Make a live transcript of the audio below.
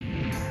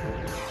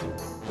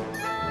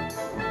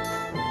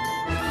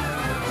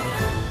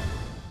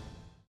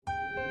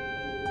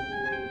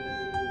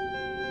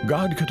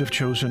God could have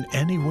chosen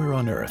anywhere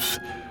on earth,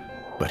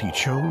 but he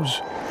chose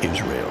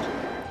Israel.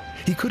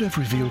 He could have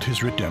revealed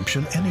his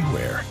redemption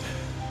anywhere.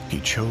 He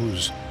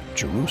chose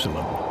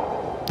Jerusalem.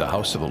 The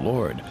house of the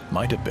Lord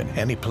might have been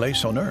any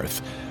place on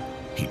earth.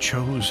 He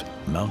chose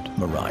Mount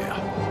Moriah.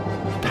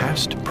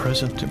 Past,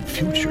 present, and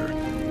future,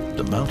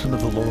 the mountain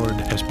of the Lord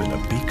has been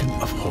a beacon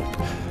of hope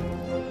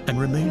and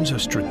remains a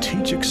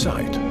strategic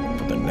site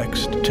for the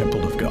next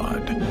temple of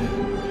God.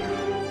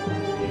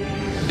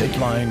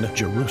 Dateline,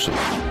 Jerusalem,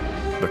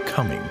 the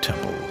coming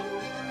temple.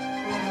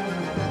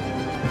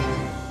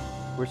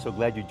 We're so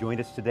glad you joined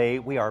us today.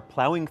 We are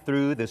plowing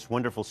through this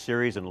wonderful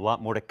series and a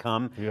lot more to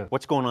come. Yeah.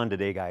 What's going on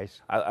today, guys?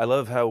 I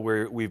love how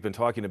we've been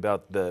talking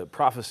about the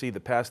prophecy, the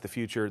past, the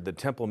future, the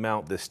Temple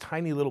Mount, this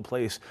tiny little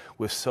place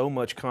with so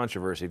much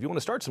controversy. If you want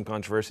to start some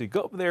controversy,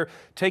 go up there,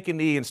 take a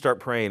knee and start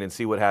praying and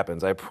see what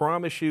happens. I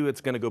promise you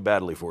it's going to go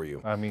badly for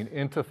you. I mean,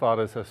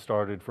 intifadas have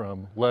started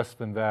from less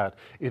than that.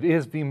 It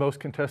is the most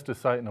contested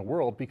site in the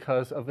world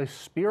because of a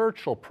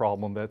spiritual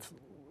problem that's,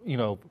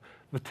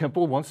 the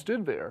temple once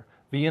stood there.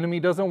 The enemy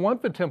doesn't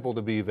want the temple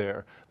to be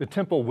there. The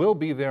temple will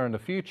be there in the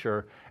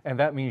future, and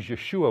that means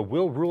Yeshua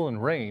will rule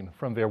and reign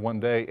from there one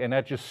day, and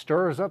that just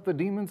stirs up the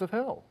demons of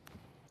hell.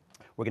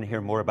 We're going to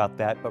hear more about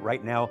that, but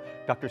right now,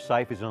 Dr.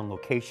 Seif is on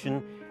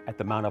location at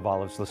the Mount of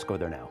Olives. Let's go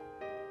there now.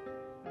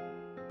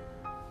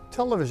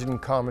 Television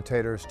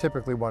commentators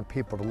typically want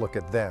people to look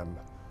at them.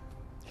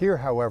 Here,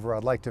 however,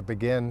 I'd like to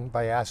begin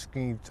by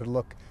asking you to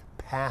look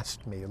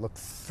past me, look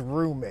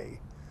through me.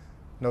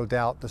 No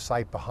doubt the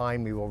sight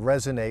behind me will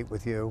resonate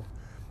with you.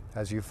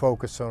 As you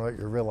focus on it,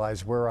 you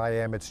realize where I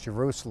am, it's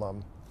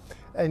Jerusalem.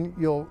 And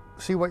you'll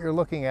see what you're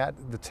looking at,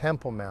 the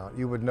Temple Mount.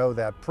 You would know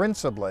that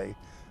principally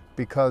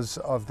because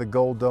of the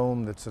gold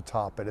dome that's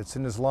atop it. It's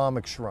an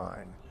Islamic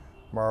shrine.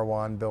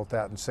 Marwan built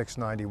that in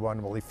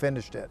 691. Well, he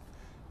finished it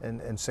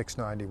in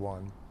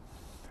 691.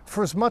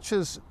 For as much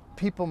as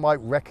people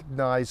might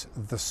recognize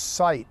the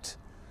site,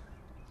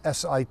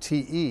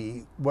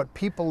 S-I-T-E, what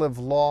people have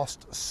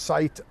lost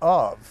sight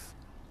of,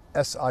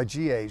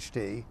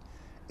 S-I-G-H-T,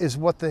 is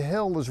what the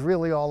hill is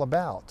really all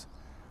about.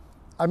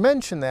 I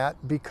mention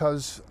that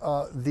because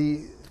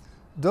the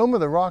Dome of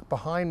the Rock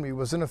behind me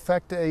was in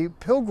effect a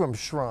pilgrim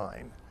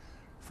shrine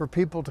for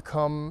people to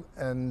come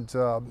and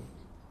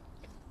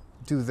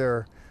do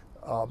their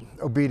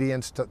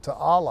obedience to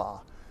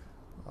Allah.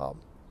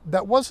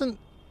 That wasn't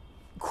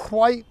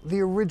quite the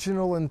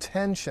original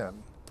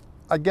intention.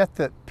 I get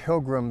that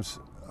pilgrims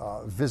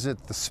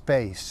visit the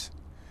space,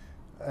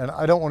 and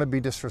I don't want to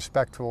be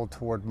disrespectful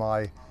toward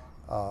my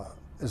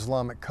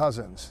Islamic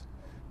cousins,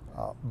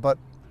 but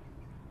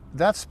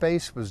that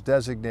space was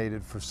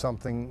designated for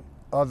something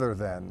other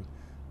than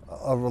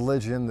a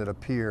religion that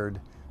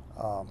appeared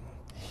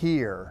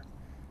here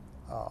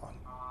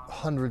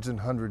hundreds and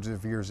hundreds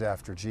of years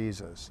after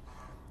Jesus.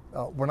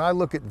 When I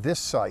look at this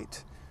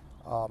site,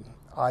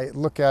 I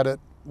look at it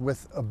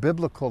with a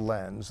biblical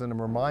lens, and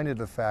I'm reminded of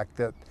the fact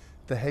that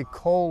the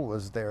Hekol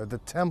was there, the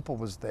temple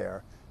was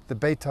there, the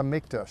Beit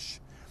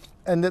HaMikdash,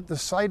 and that the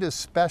site is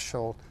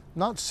special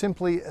not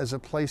simply as a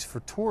place for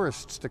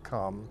tourists to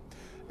come,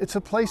 it's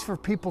a place for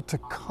people to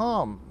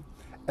come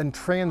and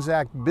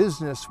transact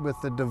business with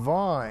the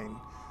divine,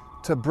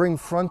 to bring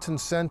front and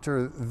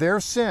center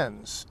their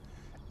sins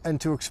and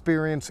to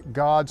experience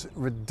God's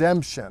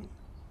redemption.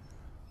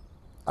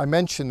 I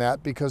mention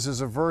that because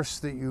there's a verse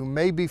that you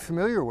may be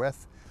familiar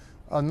with,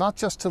 not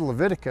just to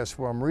Leviticus,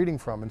 where I'm reading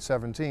from in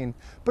 17,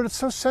 but it's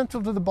so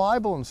central to the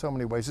Bible in so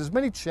many ways. There's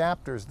many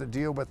chapters that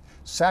deal with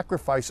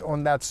sacrifice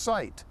on that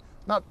site.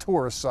 Not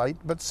tourist site,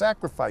 but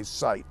sacrifice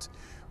site,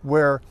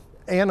 where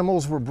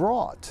animals were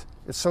brought.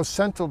 It's so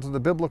central to the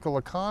biblical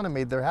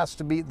economy, there has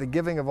to be the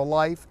giving of a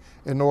life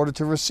in order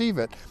to receive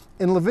it.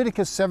 In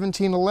Leviticus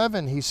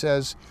 17:11, he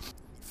says,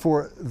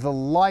 "For the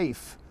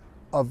life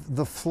of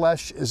the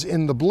flesh is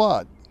in the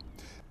blood."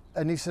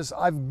 And he says,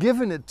 "I've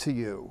given it to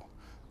you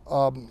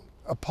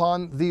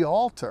upon the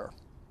altar."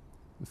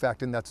 In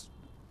fact, and that's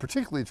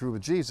particularly true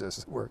with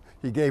Jesus, where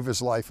he gave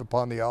his life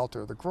upon the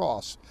altar of the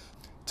cross,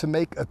 to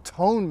make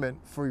atonement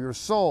for your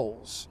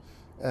souls.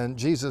 And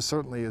Jesus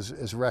certainly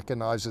is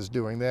recognized as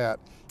doing that.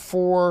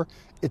 For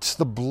it's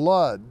the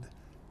blood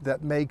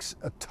that makes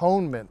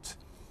atonement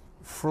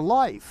for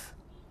life.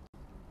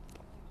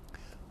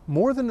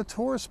 More than a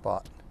tourist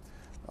spot.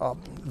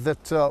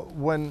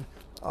 When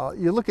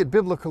you look at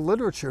biblical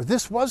literature,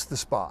 this was the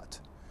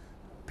spot.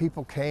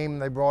 People came,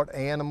 they brought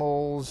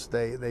animals,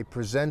 they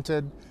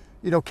presented.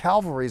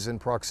 Calvary's in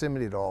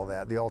proximity to all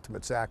that, the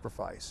ultimate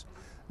sacrifice.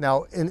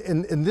 Now,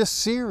 in this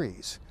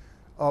series,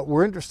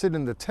 we're interested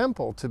in the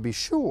temple, to be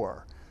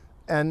sure,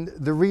 and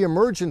the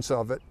reemergence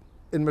of it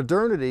in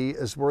modernity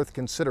is worth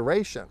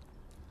consideration.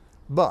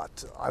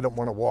 But I don't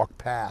want to walk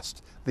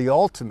past the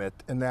ultimate,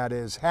 and that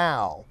is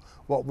how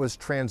what was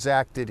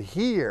transacted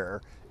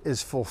here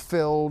is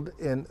fulfilled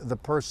in the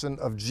person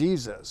of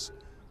Jesus.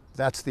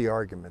 That's the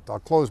argument. I'll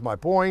close my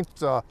point.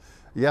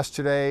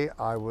 Yesterday,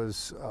 I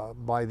was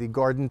by the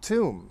Garden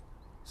Tomb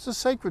It's a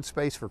sacred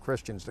space for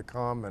Christians to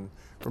come and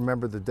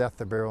remember the death,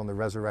 the burial, and the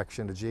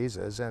resurrection of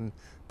Jesus. And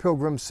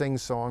pilgrims sing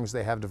songs,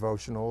 they have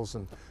devotionals,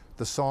 and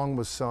the song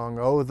was sung,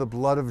 "Oh, the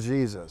blood of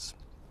Jesus."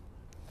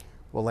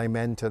 Well,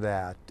 amen to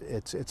that.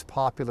 It's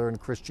popular in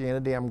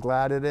Christianity. I'm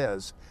glad it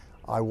is.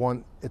 I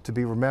want it to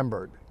be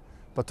remembered.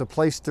 But the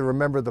place to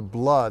remember the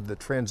blood, the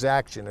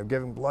transaction of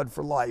giving blood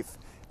for life,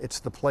 it's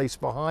the place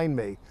behind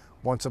me,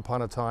 once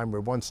upon a time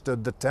where once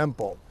stood the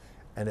temple,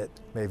 and it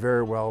may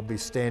very well be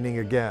standing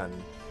again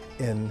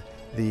in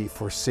the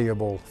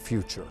foreseeable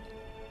future.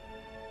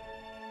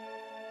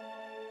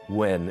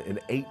 When, in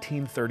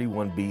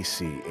 1831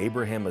 BC,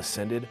 Abraham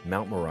ascended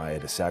Mount Moriah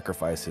to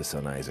sacrifice his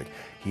son Isaac,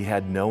 he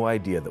had no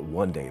idea that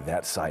one day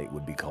that site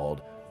would be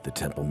called the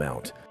Temple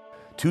Mount.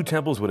 2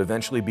 temples would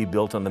eventually be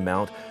built on the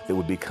mount that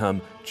would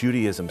become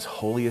Judaism's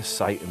holiest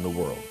site in the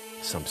world.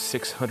 Some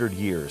 600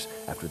 years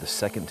after the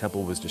Second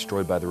Temple was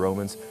destroyed by the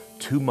Romans,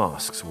 2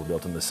 mosques were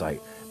built on the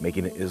site,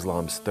 making it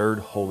Islam's 3rd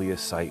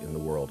holiest site in the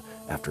world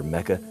after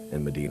Mecca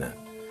and Medina.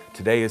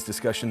 Today, as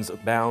discussions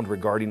abound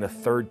regarding a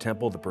 3rd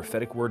temple, the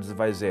prophetic words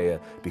of Isaiah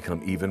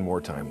become even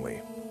more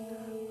timely.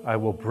 I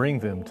will bring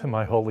them to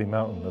my holy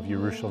mountain of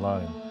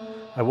Jerusalem.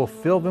 I will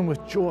fill them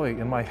with joy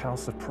in my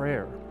house of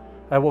prayer.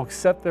 I will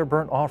accept their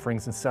burnt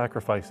offerings and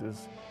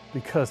sacrifices,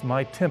 because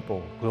my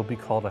temple will be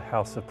called a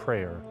house of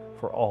prayer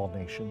for all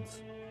nations.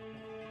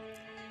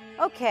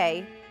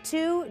 Okay,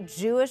 2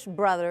 Jewish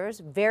brothers,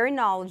 very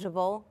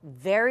knowledgeable,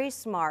 very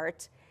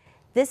smart.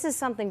 This is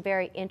something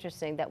very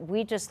interesting that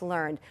we just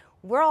learned.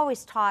 We're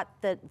always taught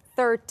the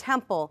 3rd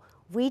temple.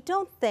 We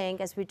don't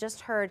think, as we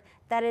just heard,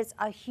 that it's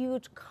a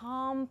huge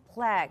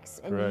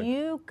complex. And Correct.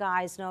 you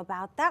guys know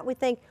about that. We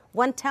think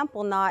one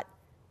temple, not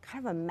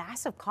kind of a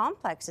massive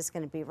complex is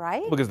going to be,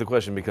 right? Because the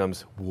question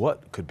becomes,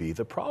 what could be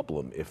the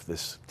problem if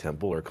this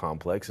temple or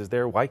complex is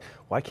there? Why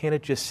can't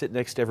it just sit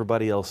next to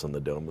everybody else on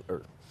the dome?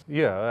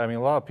 Yeah, I mean,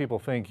 a lot of people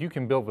think you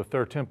can build the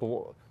 3rd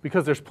temple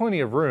because there's plenty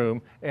of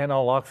room and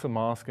Al-Aqsa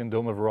Mosque and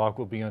Dome of Iraq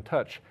will be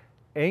untouched.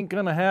 Ain't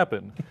gonna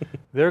happen.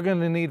 They're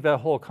gonna need that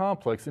whole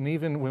complex. And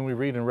even when we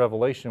read in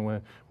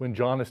Revelation, when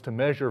John is to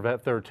measure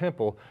that 3rd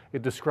temple,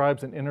 it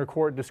describes an inner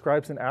court, it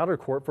describes an outer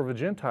court for the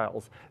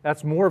Gentiles.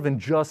 That's more than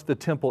just the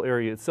temple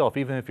area itself.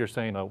 Even if you're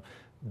saying, oh,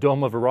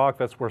 Dome of Iraq,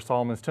 that's where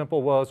Solomon's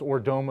temple was, or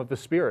Dome of the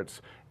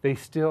Spirits, they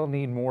still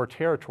need more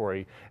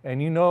territory.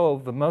 And you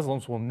know the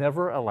Muslims will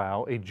never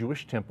allow a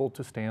Jewish temple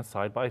to stand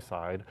side by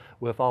side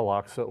with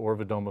Al-Aqsa or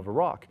the Dome of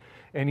Iraq.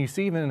 And you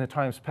see even in the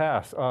times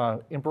past,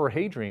 Emperor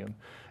Hadrian,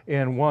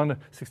 in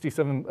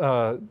 167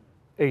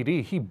 AD,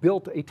 he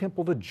built a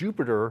temple to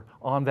Jupiter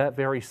on that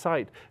very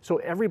site. So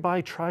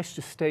everybody tries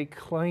to stake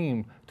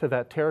claim to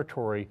that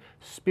territory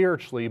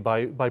spiritually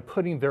by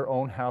putting their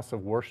own house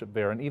of worship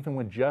there. And even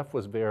when Jeff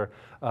was there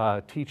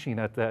teaching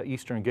at the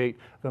Eastern Gate,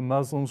 the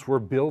Muslims were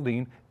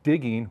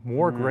digging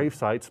more grave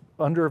sites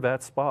under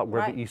that spot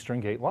where the Eastern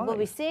Gate lies. We'll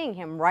be seeing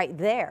him right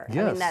there.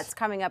 Yes. I mean, that's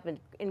coming up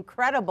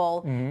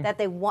incredible that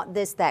they want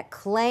that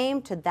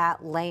claim to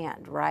that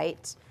land,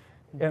 right?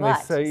 And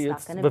but they say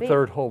it's the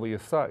 3rd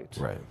holiest site.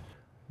 Right.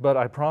 But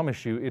I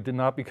promise you, it did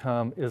not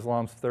become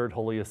Islam's 3rd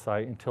holiest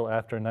site until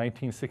after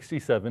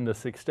 1967, the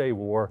Six-Day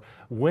War,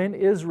 when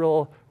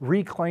Israel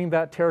reclaimed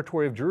that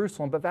territory of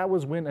Jerusalem. But that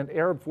was when an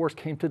Arab force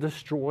came to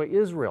destroy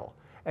Israel.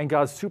 And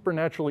God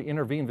supernaturally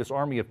intervened, this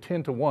army of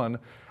 10 to 1,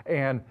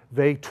 and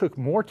they took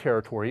more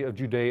territory of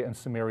Judea and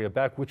Samaria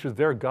back, which is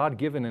their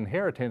God-given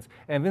inheritance.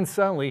 And then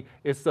suddenly,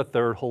 it's the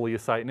 3rd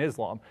holiest site in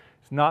Islam.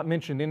 It's not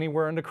mentioned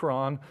anywhere in the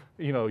Quran,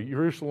 you know,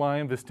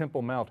 Jerusalem, this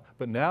Temple Mount,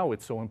 but now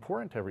it's so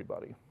important to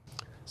everybody.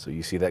 So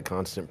you see that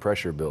constant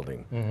pressure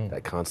building,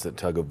 that constant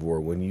tug of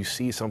war. When you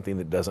see something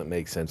that doesn't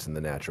make sense in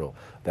the natural,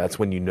 that's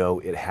when you know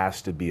it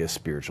has to be a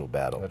spiritual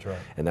battle. That's right.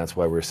 And that's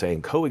why we're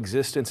saying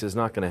coexistence is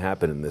not going to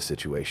happen in this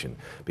situation,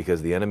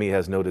 because the enemy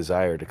has no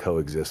desire to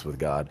coexist with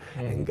God,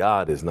 and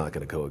God is not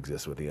going to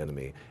coexist with the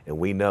enemy. And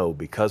we know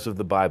because of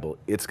the Bible,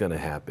 it's going to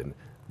happen.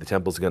 The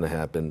temple's going to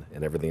happen,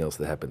 and everything else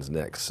that happens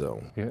next.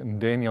 So Yeah, in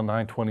Daniel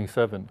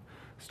 9:27,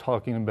 it's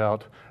talking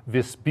about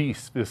this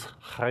beast, this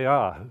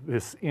Chaya,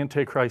 this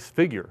Antichrist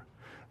figure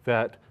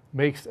that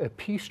makes a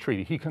peace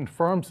treaty. He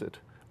confirms it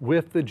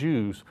with the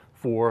Jews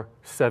for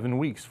 7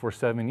 weeks, for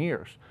 7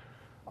 years.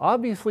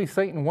 Obviously,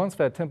 Satan wants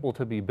that temple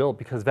to be built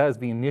because that is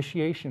the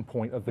initiation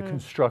point of the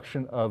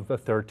construction of the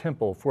 3rd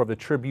temple, for the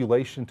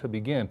tribulation to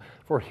begin,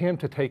 for him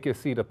to take his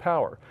seat of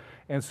power.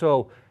 And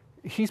so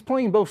he's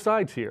playing both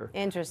sides here.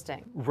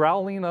 Interesting.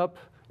 Rallying up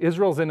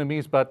Israel's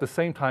enemies, but at the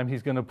same time,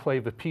 he's going to play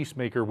the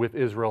peacemaker with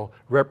Israel,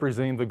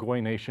 representing the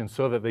Goy nation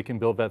so that they can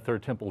build that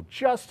 3rd temple,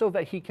 just so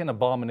that he can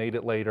abominate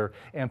it later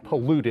and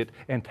pollute it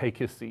and take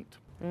his seat.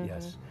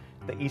 Yes.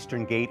 The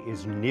Eastern Gate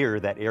is near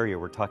that area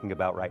we're talking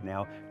about right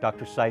now.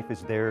 Dr. Seif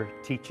is there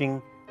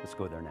teaching. Let's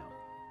go there now.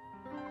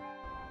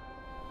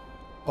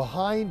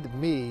 Behind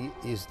me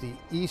is the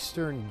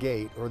Eastern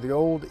Gate, or the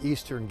old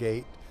Eastern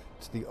Gate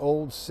to the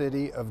old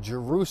city of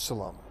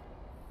Jerusalem,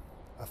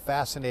 a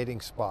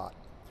fascinating spot.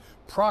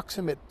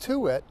 Proximate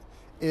to it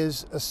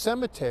is a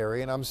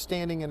cemetery, and I'm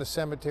standing in a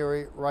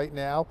cemetery right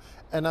now,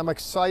 and I'm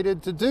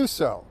excited to do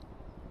so.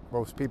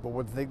 Most people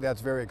would think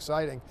that's very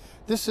exciting.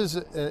 This is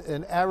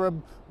an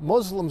Arab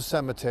Muslim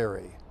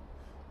cemetery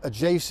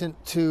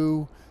adjacent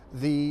to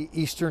the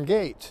Eastern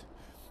Gate.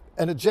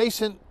 And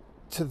adjacent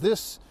to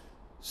this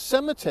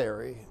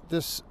cemetery,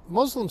 this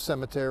Muslim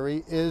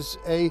cemetery, is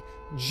a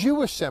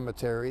Jewish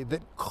cemetery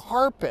that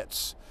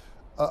carpets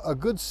a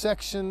good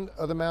section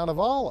of the Mount of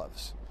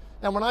Olives.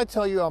 Now, when I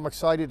tell you I'm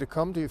excited to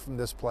come to you from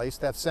this place,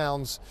 that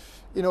sounds,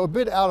 a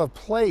bit out of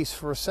place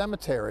for a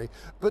cemetery,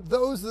 but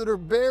those that are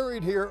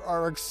buried here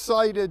are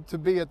excited to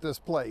be at this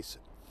place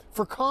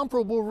for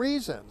comparable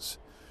reasons.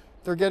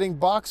 They're getting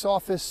box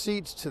office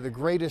seats to the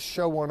greatest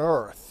show on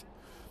earth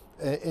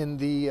in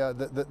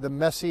the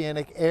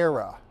Messianic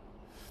era.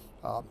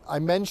 I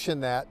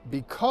mention that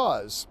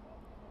because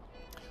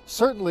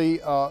certainly,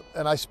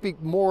 and I speak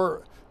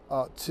more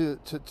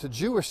to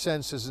Jewish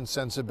senses and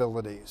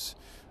sensibilities,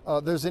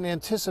 there's an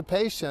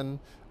anticipation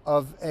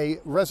of a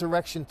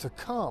resurrection to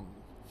come.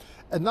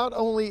 And not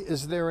only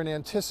is there an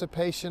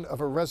anticipation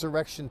of a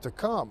resurrection to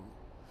come,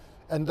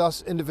 and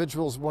thus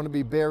individuals want to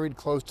be buried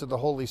close to the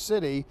holy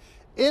city,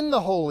 in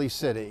the holy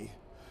city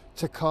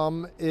to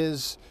come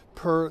is,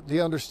 per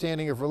the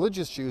understanding of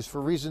religious Jews,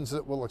 for reasons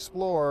that we'll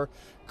explore,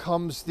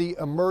 comes the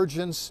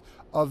emergence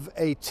of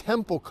a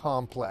temple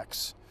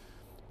complex.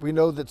 We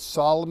know that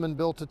Solomon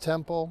built a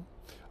temple.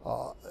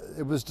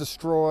 It was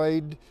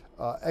destroyed.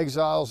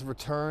 Exiles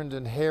returned,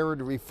 and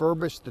Herod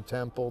refurbished the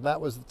temple.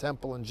 That was the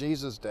temple in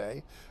Jesus'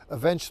 day.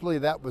 Eventually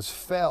that was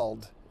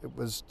felled. It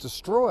was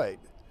destroyed.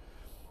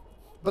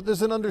 But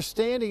there's an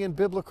understanding in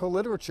biblical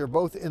literature,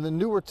 both in the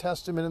Newer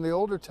Testament and the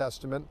Older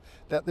Testament,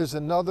 that there's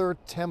another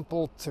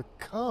temple to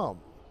come.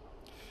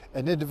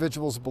 And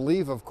individuals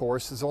believe, of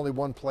course, there's only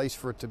one place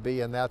for it to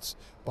be, and that's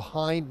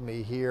behind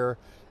me here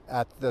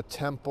at the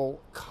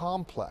temple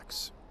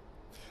complex.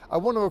 I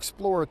want to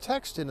explore a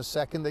text in a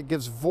second that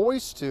gives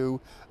voice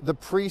to the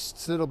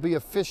priests that'll be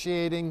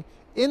officiating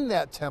in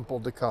that temple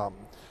to come.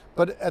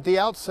 But at the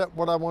outset,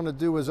 what I want to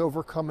do is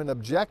overcome an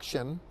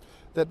objection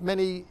that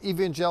many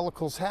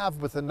evangelicals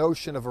have with the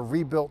notion of a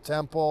rebuilt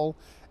temple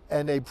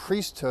and a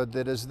priesthood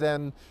that is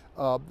then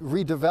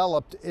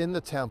redeveloped in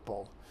the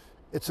temple.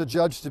 It's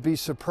adjudged to be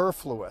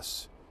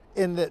superfluous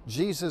in that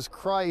Jesus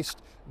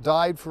Christ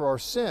died for our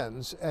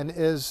sins and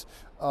is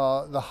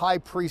the high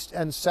priest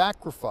and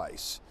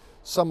sacrifice.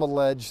 Some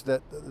allege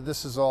that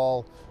this is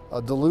all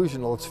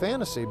delusional, it's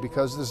fantasy,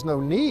 because there's no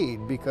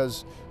need,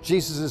 because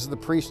Jesus is the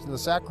priest and the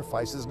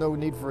sacrifice. There's no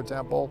need for a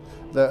temple,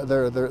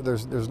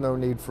 there's no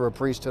need for a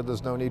priesthood,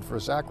 there's no need for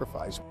a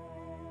sacrifice.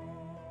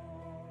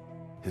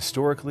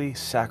 Historically,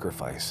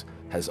 sacrifice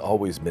has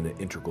always been an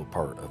integral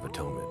part of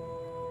atonement,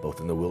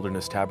 both in the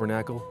wilderness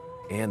tabernacle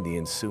and the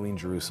ensuing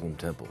Jerusalem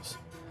temples.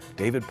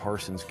 David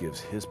Parsons gives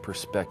his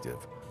perspective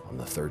on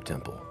the third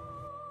temple.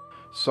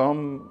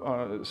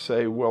 Some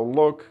say, well,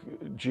 look,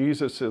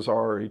 Jesus is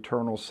our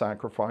eternal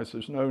sacrifice.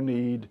 There's no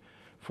need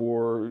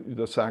for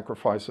the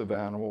sacrifice of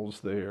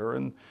animals there.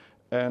 And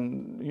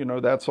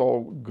that's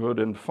all good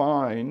and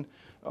fine.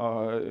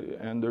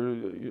 And there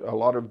are a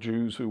lot of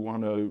Jews who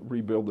want to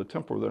rebuild the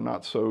temple. They're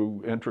not so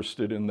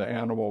interested in the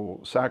animal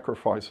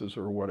sacrifices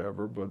or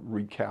whatever, but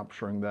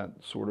recapturing that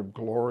sort of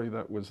glory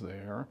that was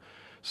there.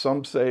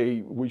 Some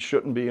say we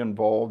shouldn't be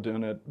involved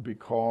in it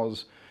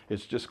because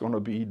it's just going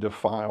to be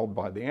defiled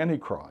by the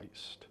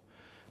Antichrist.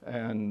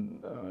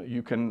 And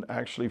you can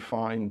actually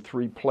find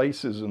 3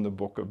 places in the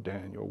book of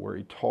Daniel where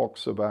he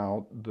talks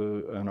about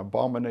an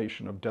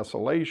abomination of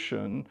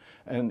desolation,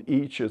 and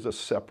each is a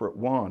separate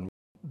one.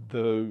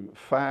 The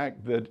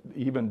fact that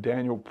even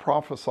Daniel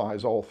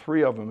prophesies all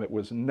 3 of them, it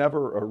was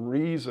never a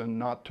reason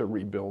not to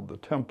rebuild the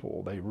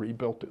temple. They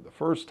rebuilt it the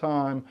first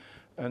time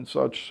and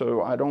such,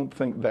 so I don't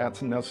think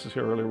that's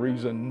necessarily a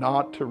reason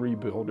not to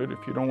rebuild it. If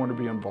you don't want to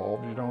be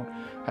involved, you don't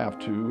have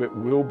to. It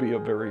will be a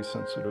very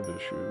sensitive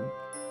issue.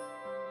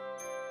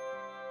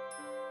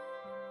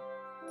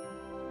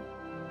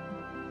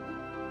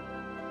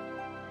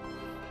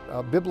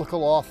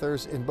 Biblical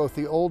authors in both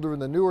the Older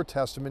and the Newer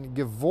Testament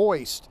give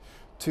voice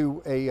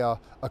to a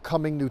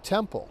coming new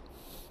temple,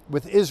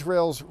 with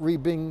Israel's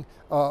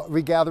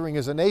regathering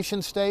as a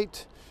nation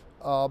state,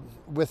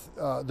 with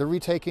the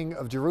retaking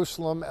of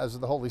Jerusalem as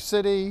the holy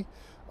city.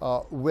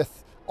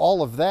 With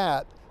all of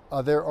that,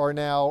 there are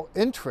now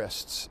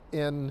interests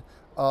in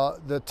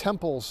the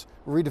temple's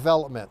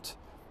redevelopment.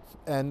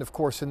 And of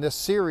course, in this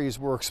series,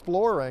 we're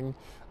exploring,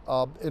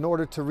 in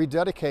order to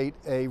rededicate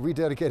a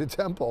rededicated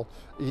temple,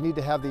 you need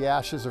to have the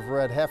ashes of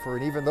red heifer,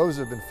 and even those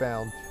have been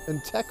found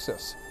in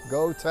Texas.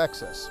 Go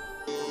Texas.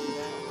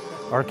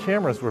 Our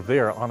cameras were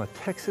there on a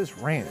Texas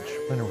ranch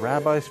when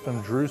rabbis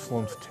from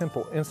Jerusalem's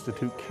Temple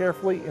Institute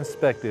carefully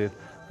inspected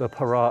the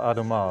para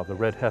adumah, the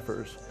red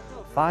heifers.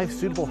 5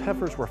 suitable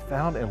heifers were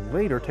found and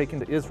later taken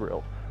to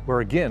Israel, where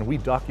again we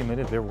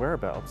documented their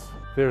whereabouts.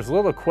 There's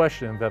little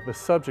question that the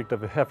subject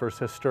of the heifers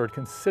has stirred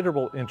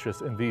considerable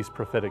interest in these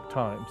prophetic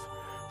times.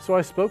 So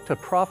I spoke to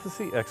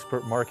prophecy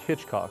expert Mark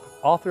Hitchcock,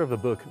 author of the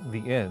book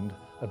The End,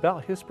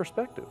 about his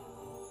perspective.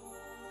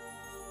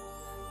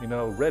 You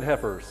know, red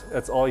heifers,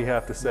 that's all you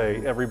have to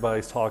say.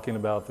 Everybody's talking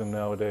about them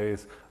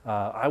nowadays.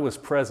 I was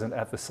present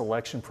at the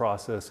selection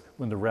process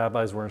when the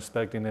rabbis were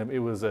inspecting them. It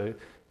was a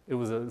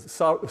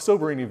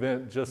sobering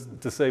event, just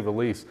to say the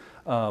least.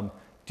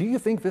 Do you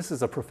think this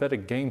is a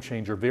prophetic game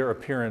changer, their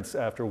appearance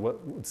after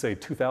what would say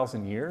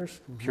 2,000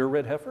 years, pure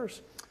red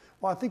heifers?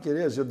 Well, I think it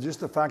is. Just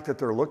the fact that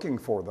they're looking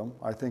for them,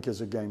 I think,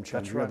 is a game changer.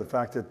 That's right. The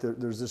fact that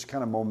there's this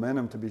kind of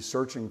momentum to be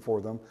searching for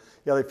them.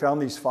 Yeah, they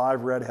found these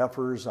 5 red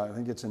heifers. I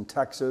think it's in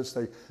Texas.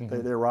 They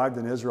arrived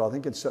in Israel, I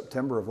think in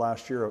September of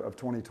last year, of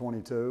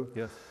 2022.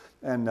 Yes.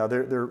 And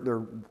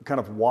they're kind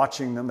of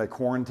watching them. They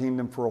quarantined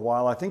them for a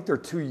while. I think they're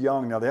too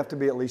young now. They have to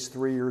be at least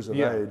 3 years of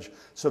age.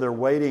 So they're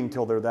waiting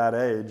till they're that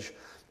age.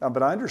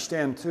 But I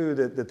understand too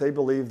that they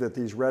believe that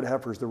these red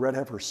heifers, the red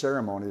heifer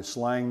ceremony,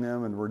 slaying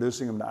them and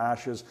reducing them to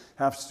ashes,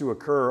 has to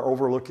occur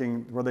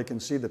overlooking where they can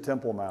see the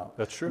Temple Mount.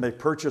 That's true. And they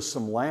purchased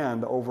some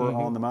land over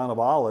on the Mount of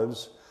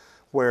Olives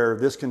where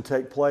this can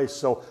take place.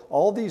 So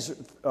all these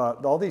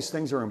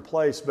things are in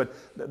place, but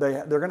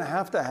they're going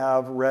to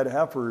have red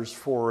heifers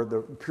for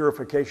the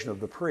purification of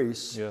the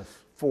priests. Yes.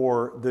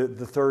 For the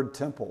third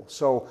temple.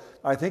 So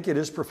I think it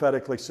is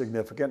prophetically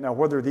significant. Now,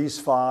 whether these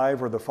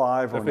 5 or the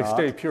 5 or not. If they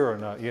stay pure or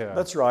not, yeah.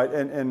 That's right.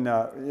 And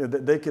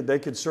they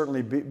could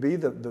certainly be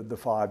the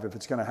 5 if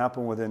it's going to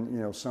happen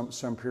within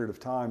some period of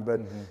time.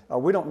 But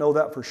we don't know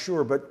that for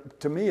sure. But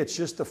to me, it's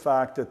just the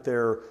fact that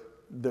they're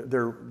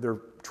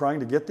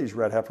trying to get these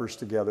red heifers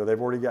together. They've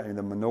already got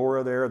the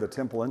menorah there, the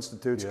Temple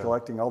Institute's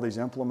collecting all these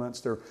implements.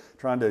 They're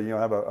trying to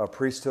have a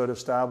priesthood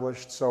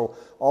established. So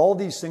all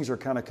these things are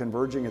kind of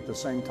converging at the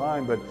same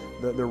time, but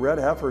the red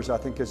heifers, I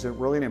think, is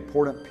really an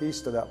important piece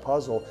to that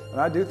puzzle,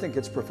 and I do think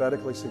it's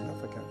prophetically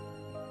significant.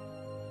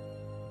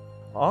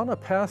 On a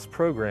past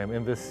program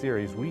in this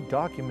series, we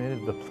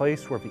documented the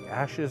place where the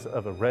ashes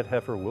of a red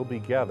heifer will be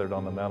gathered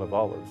on the Mount of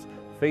Olives,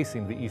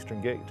 facing the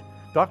eastern gate.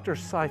 Dr.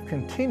 Seif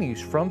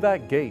continues from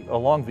that gate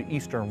along the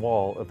eastern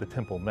wall of the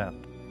Temple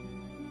Mount.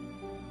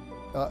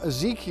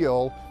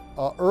 Ezekiel,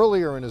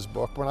 earlier in his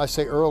book, when I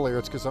say earlier,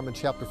 it's because I'm in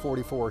chapter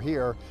 44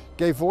 here,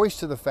 gave voice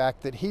to the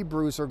fact that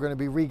Hebrews are going to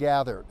be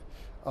regathered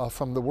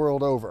from the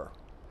world over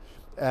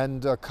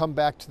and come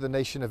back to the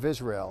nation of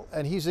Israel.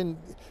 And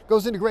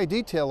goes into great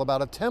detail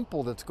about a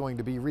temple that's going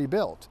to be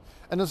rebuilt.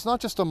 And it's not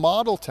just a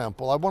model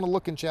temple. I want to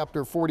look in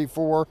chapter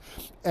 44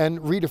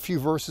 and read a few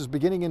verses.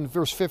 Beginning in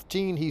verse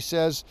 15, he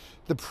says,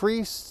 the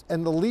priests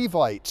and the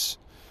Levites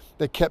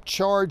that kept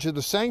charge of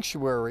the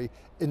sanctuary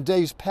in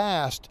days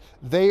past,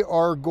 they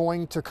are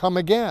going to come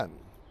again.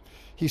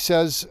 He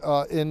says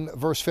in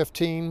verse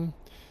 15,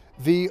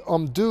 the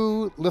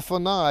omdu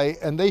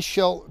lifonai, and they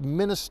shall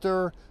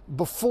minister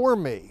before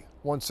me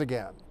once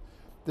again.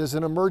 There's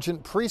an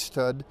emergent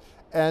priesthood,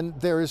 and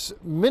there's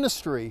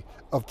ministry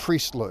of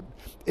priesthood.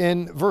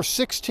 In verse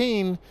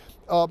 16,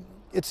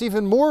 it's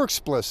even more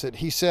explicit.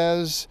 He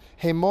says,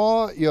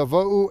 Hema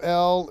yavou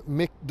el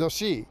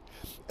mikdashi,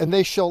 and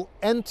they shall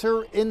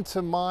enter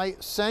into my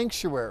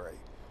sanctuary.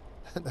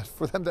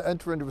 For them to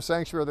enter into a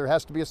sanctuary, there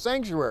has to be a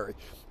sanctuary.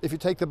 If you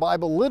take the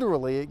Bible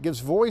literally, it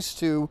gives voice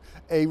to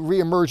a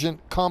reemergent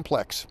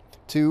complex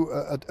to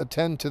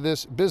attend to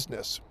this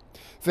business.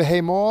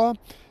 V'hema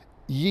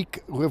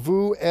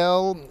yikrevu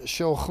el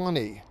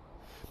shochani,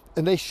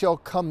 and they shall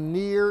come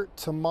near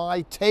to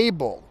my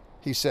table,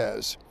 he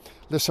says,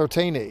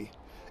 l'sarteni,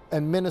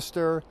 and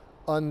minister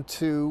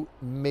unto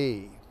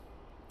me.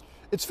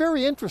 It's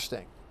very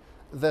interesting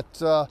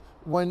that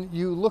when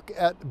you look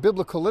at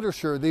biblical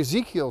literature, the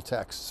Ezekiel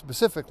text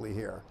specifically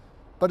here,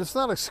 but it's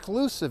not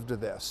exclusive to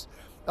this.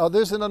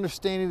 There's an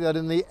understanding that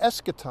in the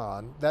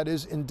eschaton, that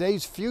is in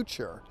days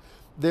future,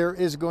 there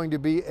is going to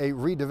be a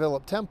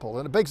redeveloped temple.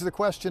 And it begs the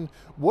question,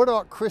 what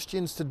ought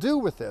Christians to do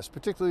with this,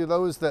 particularly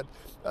those that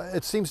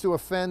it seems to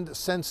offend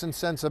sense and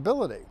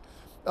sensibility?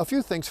 A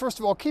few things. First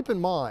of all, keep in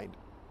mind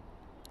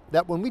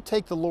that when we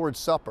take the Lord's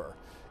Supper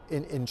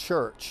in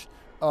church,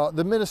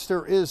 the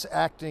minister is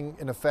acting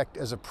in effect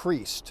as a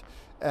priest,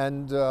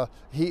 and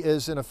he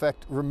is in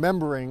effect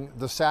remembering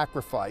the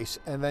sacrifice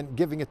and then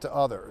giving it to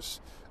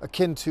others,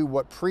 akin to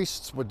what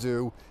priests would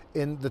do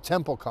in the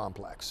temple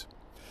complex.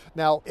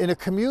 Now, in a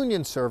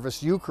communion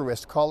service,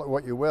 Eucharist, call it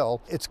what you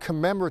will, it's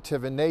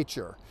commemorative in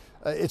nature.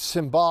 It's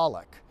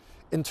symbolic.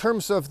 In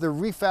terms of the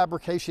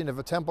refabrication of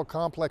a temple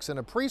complex and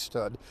a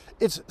priesthood,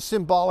 it's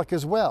symbolic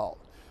as well.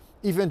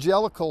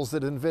 Evangelicals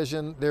that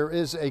envision there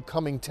is a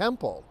coming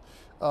temple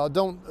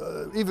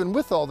even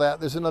with all that,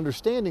 there's an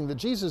understanding that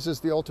Jesus is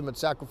the ultimate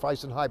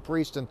sacrifice and high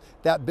priest, and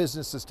that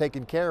business is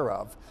taken care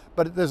of.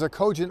 But there's a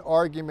cogent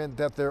argument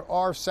that there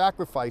are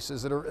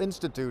sacrifices that are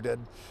instituted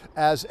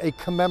as a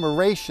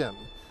commemoration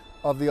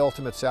of the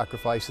ultimate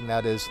sacrifice, and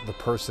that is the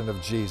person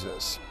of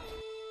Jesus.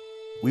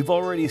 We've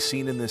already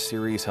seen in this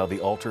series how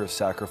the altar of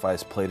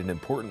sacrifice played an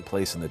important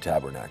place in the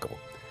tabernacle.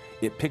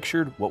 It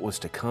pictured what was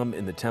to come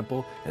in the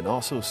temple and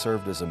also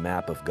served as a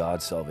map of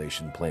God's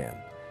salvation plan.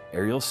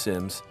 Ariel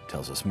Sims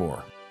tells us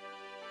more.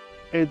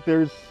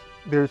 There's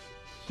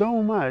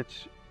so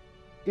much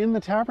in the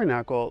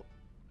tabernacle,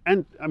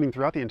 and I mean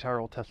throughout the entire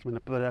Old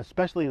Testament, but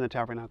especially in the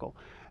tabernacle,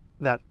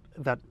 that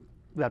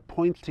that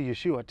points to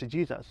Yeshua, to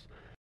Jesus.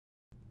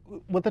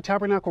 What the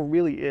tabernacle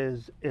really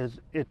is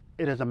it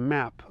is a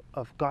map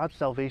of God's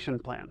salvation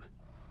plan.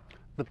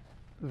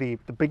 The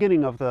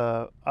beginning of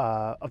the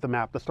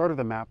map, the start of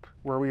the map,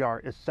 where we are,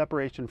 is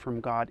separation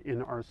from God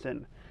in our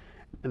sin.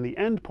 And the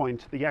end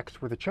point, the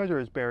X, where the treasure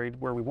is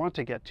buried, where we want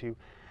to get to,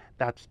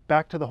 that's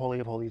back to the Holy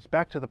of Holies,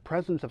 back to the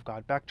presence of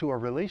God, back to our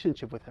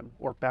relationship with Him,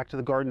 or back to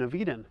the Garden of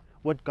Eden,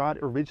 what God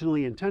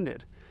originally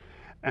intended.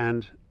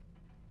 And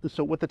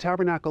so what the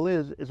tabernacle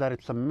is that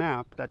it's a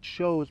map that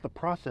shows the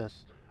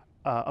process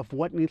of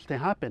what needs to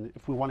happen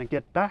if we want to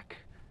get back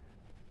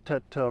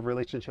to a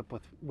relationship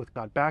with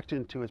God, back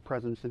into His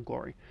presence and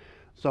glory.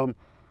 So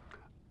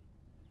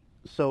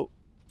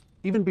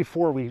even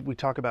before we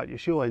talk about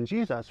Yeshua and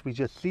Jesus, we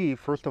just see,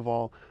 first of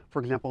all,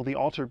 for example, the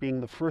altar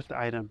being the first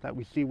item that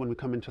we see when we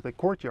come into the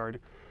courtyard.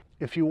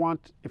 If you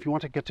want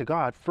to get to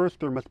God, first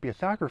there must be a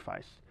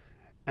sacrifice.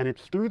 And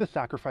it's through the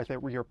sacrifice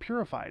that we are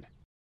purified,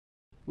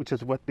 which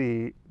is what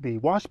the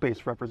wash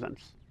base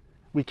represents.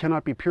 We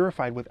cannot be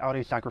purified without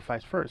a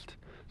sacrifice first.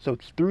 So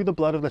it's through the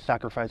blood of the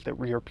sacrifice that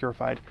we are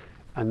purified,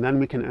 and then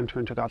we can enter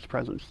into God's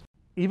presence.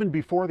 Even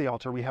before the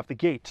altar, we have the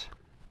gate.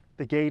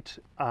 The gate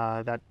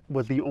that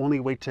was the only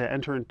way to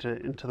enter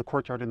into the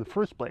courtyard in the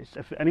first place.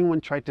 If anyone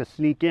tried to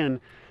sneak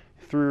in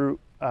through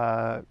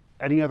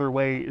any other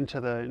way into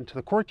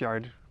the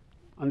courtyard,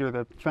 under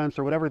the fence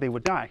or whatever, they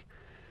would die.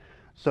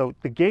 So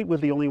the gate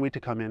was the only way to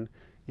come in.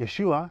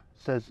 Yeshua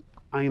says,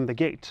 I am the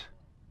gate.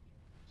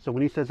 So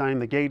when he says, I am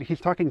the gate,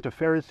 he's talking to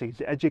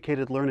Pharisees,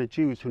 educated, learned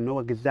Jews who know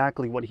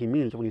exactly what he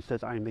means when he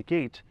says, I am the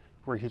gate,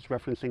 where he's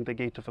referencing the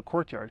gate of the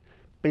courtyard,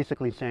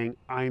 basically saying,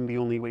 I am the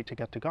only way to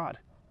get to God.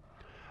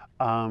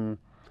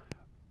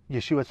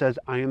 Yeshua says,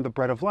 I am the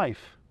bread of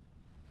life.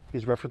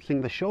 He's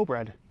referencing the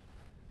showbread,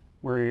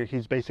 where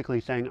he's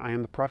basically saying, I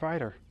am the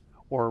provider.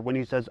 Or when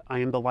he says, I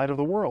am the light of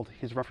the world,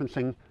 he's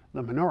referencing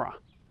the menorah,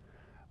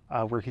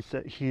 where he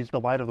said he's the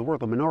light of the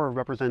world. The menorah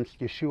represents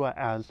Yeshua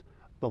as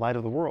the light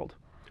of the world.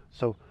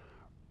 So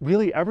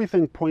really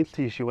everything points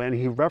to Yeshua, and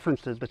he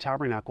references the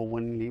tabernacle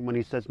when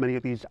he says many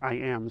of these I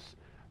ams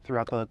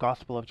throughout the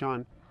Gospel of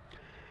John.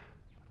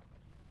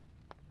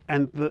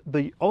 And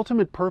the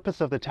ultimate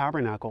purpose of the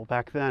tabernacle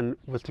back then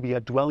was to be a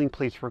dwelling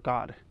place for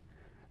God.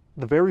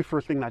 The very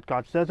first thing that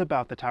God says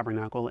about the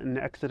tabernacle in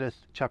Exodus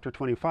chapter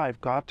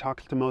 25, God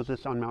talks to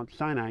Moses on Mount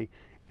Sinai,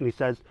 and he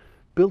says,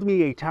 build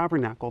me a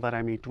tabernacle that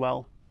I may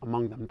dwell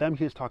among them. Then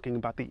he is talking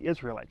about the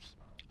Israelites.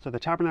 So the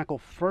tabernacle,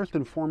 first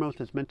and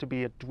foremost, is meant to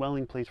be a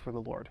dwelling place for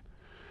the Lord.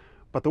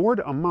 But the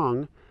word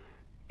among,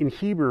 in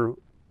Hebrew,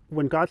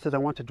 when God says, I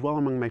want to dwell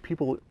among my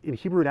people, in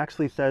Hebrew it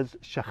actually says,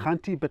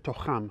 shachanti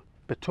betocham.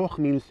 Betoch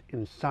means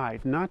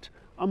inside, not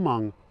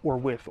among or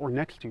with or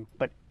next to,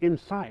 but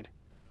inside.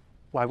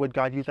 Why would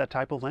God use that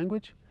type of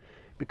language?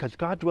 Because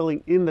God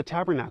dwelling in the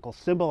tabernacle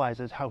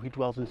symbolizes how he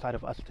dwells inside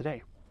of us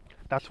today.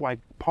 That's why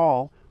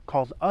Paul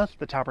calls us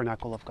the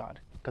tabernacle of God,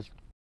 because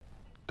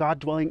God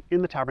dwelling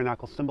in the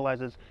tabernacle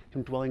symbolizes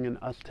him dwelling in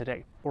us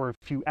today. Or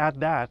if you add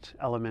that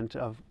element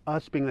of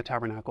us being the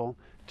tabernacle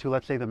to,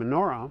 let's say, the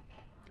menorah,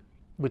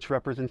 which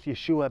represents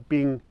Yeshua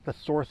being the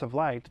source of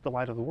light, the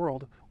light of the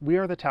world, we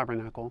are the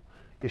tabernacle.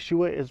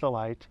 Yeshua is the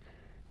light.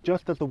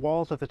 Just as the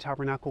walls of the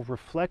tabernacle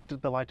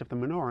reflected the light of the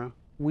menorah,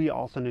 we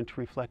also need to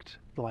reflect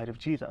the light of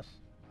Jesus,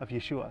 of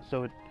Yeshua.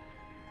 So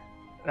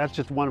that's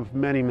just one of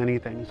many, many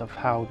things of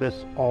how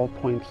this all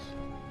points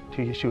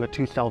to Yeshua,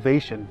 to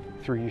salvation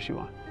through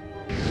Yeshua.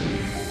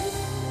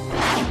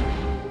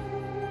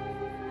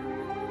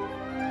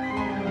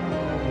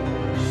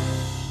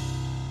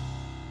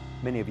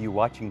 Many of you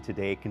watching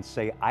today can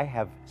say, I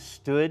have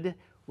stood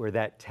where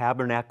that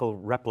tabernacle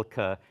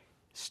replica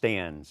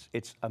stands.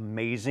 It's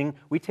amazing.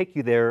 We take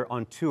you there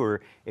on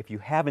tour. If you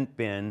haven't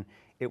been,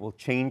 it will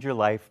change your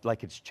life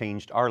like it's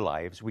changed our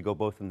lives. We go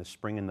both in the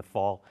spring and the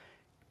fall.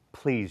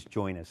 Please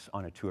join us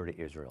on a tour to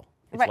Israel.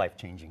 It's right.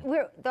 life-changing.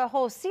 The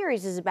whole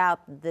series is about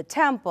the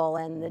temple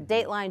and the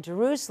Dateline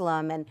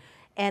Jerusalem,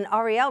 and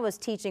Ariel was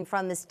teaching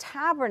from this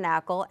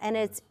tabernacle, and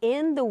it's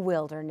in the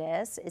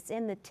wilderness. It's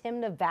in the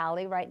Timnah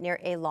Valley right near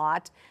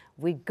Eilat.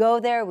 We go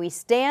there, we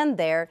stand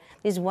there.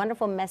 These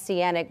wonderful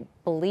Messianic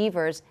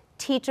believers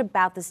teach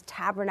about this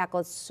tabernacle.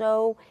 It's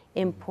so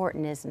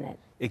important, isn't it?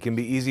 It can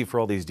be easy for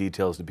all these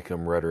details to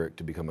become rhetoric,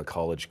 to become a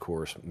college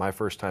course. My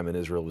first time in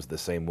Israel was the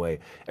same way.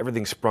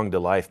 Everything sprung to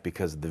life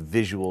because of the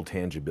visual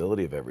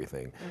tangibility of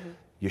everything.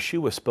 Mm-hmm.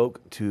 Yeshua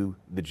spoke to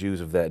the Jews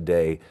of that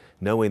day,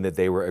 knowing that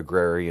they were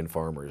agrarian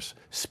farmers,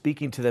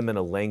 speaking to them in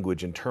a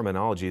language and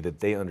terminology that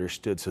they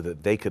understood so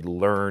that they could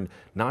learn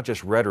not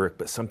just rhetoric,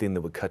 but something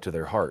that would cut to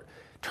their heart.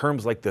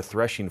 Terms like the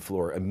threshing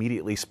floor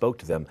immediately spoke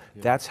to them.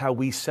 Yeah. That's how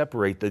we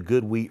separate the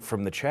good wheat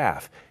from the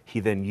chaff. He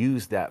then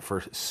used that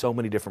for so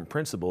many different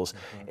principles,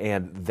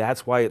 and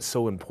that's why it's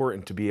so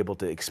important to be able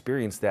to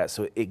experience that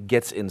so it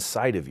gets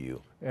inside of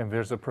you. And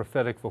there's a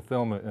prophetic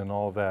fulfillment in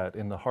all that.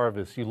 In the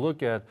harvest, you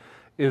look at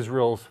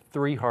Israel's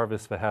 3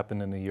 harvests that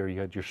happened in a year.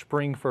 You had your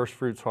spring first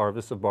fruits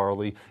harvest of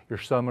barley, your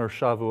summer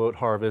Shavuot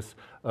harvest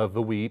of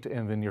the wheat,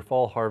 and then your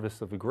fall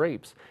harvest of the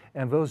grapes.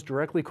 And those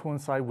directly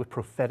coincide with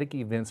prophetic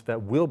events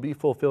that will be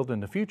fulfilled in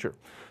the future.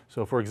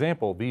 So for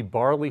example, the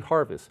barley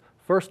harvest,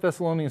 1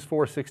 Thessalonians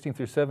 4, 16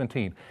 through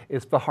 17,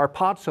 is the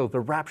harpazo, the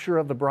rapture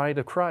of the bride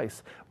of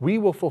Christ. We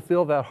will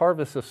fulfill that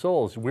harvest of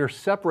souls. We're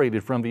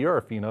separated from the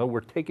earth, we're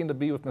taken to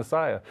be with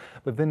Messiah.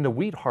 But then the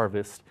wheat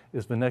harvest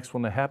is the next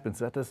one that happens.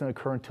 That doesn't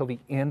occur until the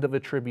end of the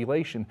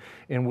tribulation,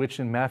 in which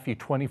in Matthew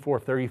 24,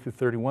 30 through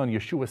 31,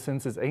 Yeshua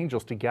sends his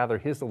angels to gather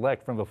his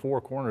elect from the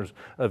 4 corners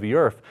of the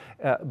earth.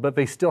 But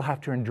they still have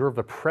to endure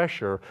the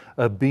pressure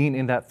of being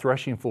in that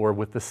threshing floor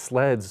with the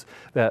sleds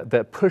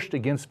that pushed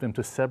against them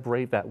to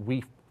separate that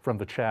wheat from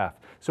the chaff.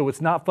 So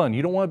it's not fun.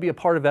 You don't want to be a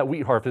part of that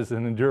wheat harvest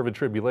and endure the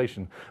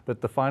tribulation.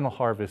 But the final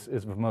harvest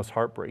is the most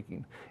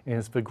heartbreaking. And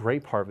it's the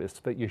grape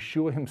harvest. But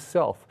Yeshua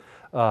himself,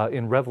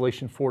 in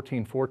Revelation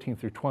 14, 14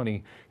 through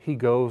 20, he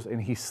goes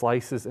and he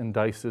slices and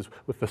dices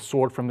with the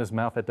sword from his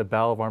mouth at the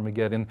Battle of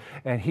Armageddon.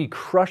 And he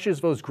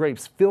crushes those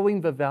grapes,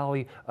 filling the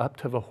valley up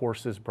to the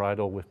horse's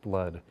bridle with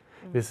blood.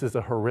 This is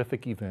a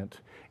horrific event.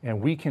 And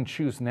we can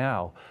choose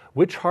now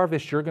which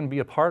harvest you're going to be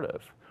a part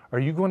of. Are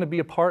you going to be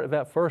a part of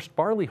that first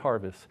barley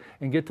harvest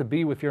and get to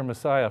be with your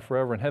Messiah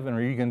forever in heaven? Or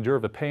are you going to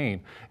endure the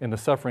pain and the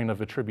suffering of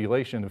the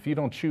tribulation? If you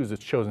don't choose,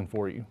 it's chosen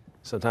for you.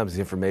 Sometimes the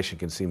information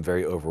can seem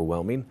very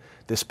overwhelming.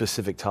 This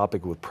specific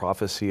topic with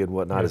prophecy and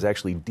whatnot is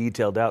actually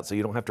detailed out, so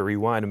you don't have to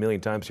rewind a million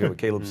times to hear what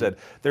Caleb said.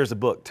 There's a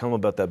book. Tell them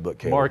about that book,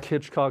 Caleb. Mark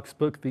Hitchcock's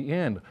book, The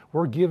End.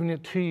 We're giving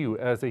it to you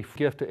as a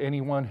gift to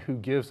anyone who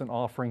gives an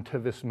offering to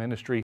this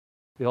ministry.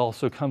 It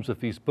also comes with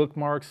these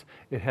bookmarks.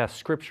 It has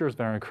scriptures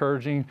that are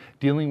encouraging,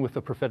 dealing with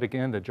the prophetic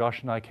end that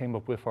Josh and I came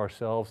up with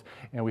ourselves.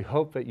 And we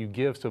hope that you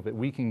give so that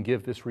we can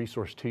give this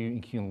resource to you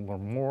and you can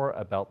learn more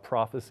about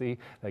prophecy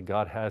that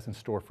God has in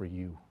store for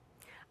you.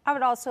 I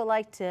would also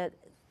like to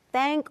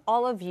thank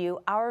all of you,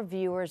 our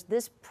viewers.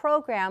 This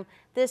program,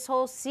 this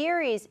whole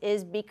series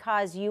is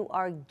because you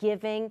are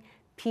giving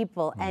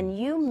people and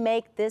you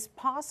make this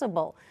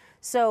possible.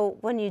 So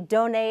when you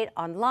donate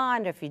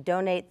online, or if you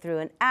donate through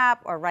an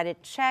app or write a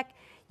check,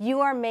 you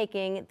are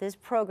making this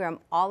program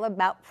all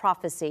about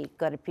prophecy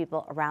go to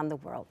people around the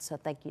world. So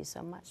thank you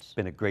so much. It's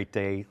been a great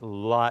day, a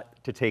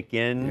lot to take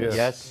in.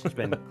 Yes, it's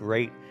been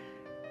great.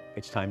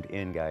 It's time to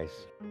end, guys.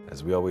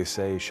 As we always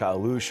say,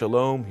 Sha'alu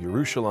Shalom,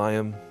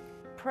 Yerushalayim.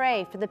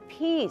 Pray for the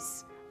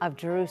peace of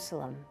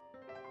Jerusalem.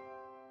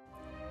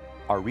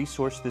 Our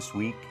resource this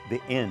week,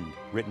 The End,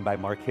 written by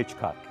Mark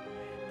Hitchcock.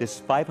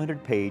 This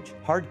 500-page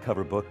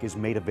hardcover book is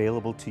made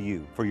available to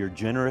you for your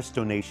generous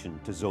donation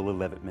to Zola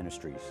Levitt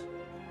Ministries.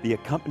 The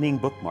accompanying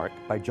bookmark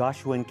by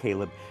Joshua and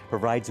Caleb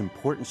provides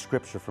important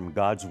scripture from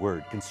God's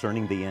Word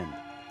concerning the end.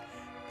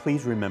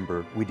 Please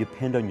remember, we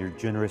depend on your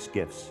generous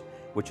gifts,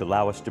 which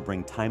allow us to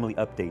bring timely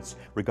updates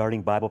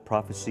regarding Bible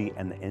prophecy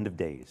and the end of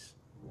days.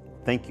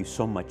 Thank you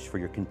so much for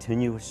your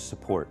continuous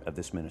support of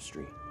this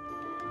ministry.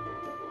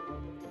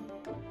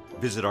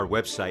 Visit our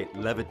website,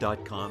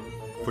 levitt.com,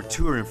 for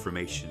tour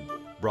information,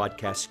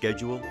 broadcast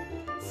schedule,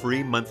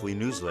 free monthly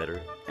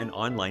newsletter, and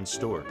online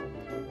store.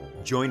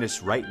 Join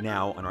us right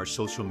now on our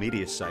social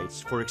media sites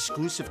for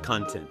exclusive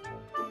content.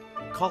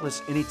 Call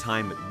us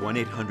anytime at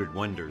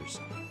 1-800-WONDERS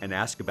and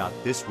ask about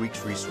this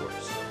week's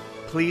resource.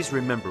 Please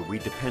remember, we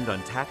depend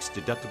on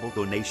tax-deductible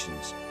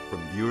donations from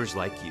viewers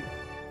like you.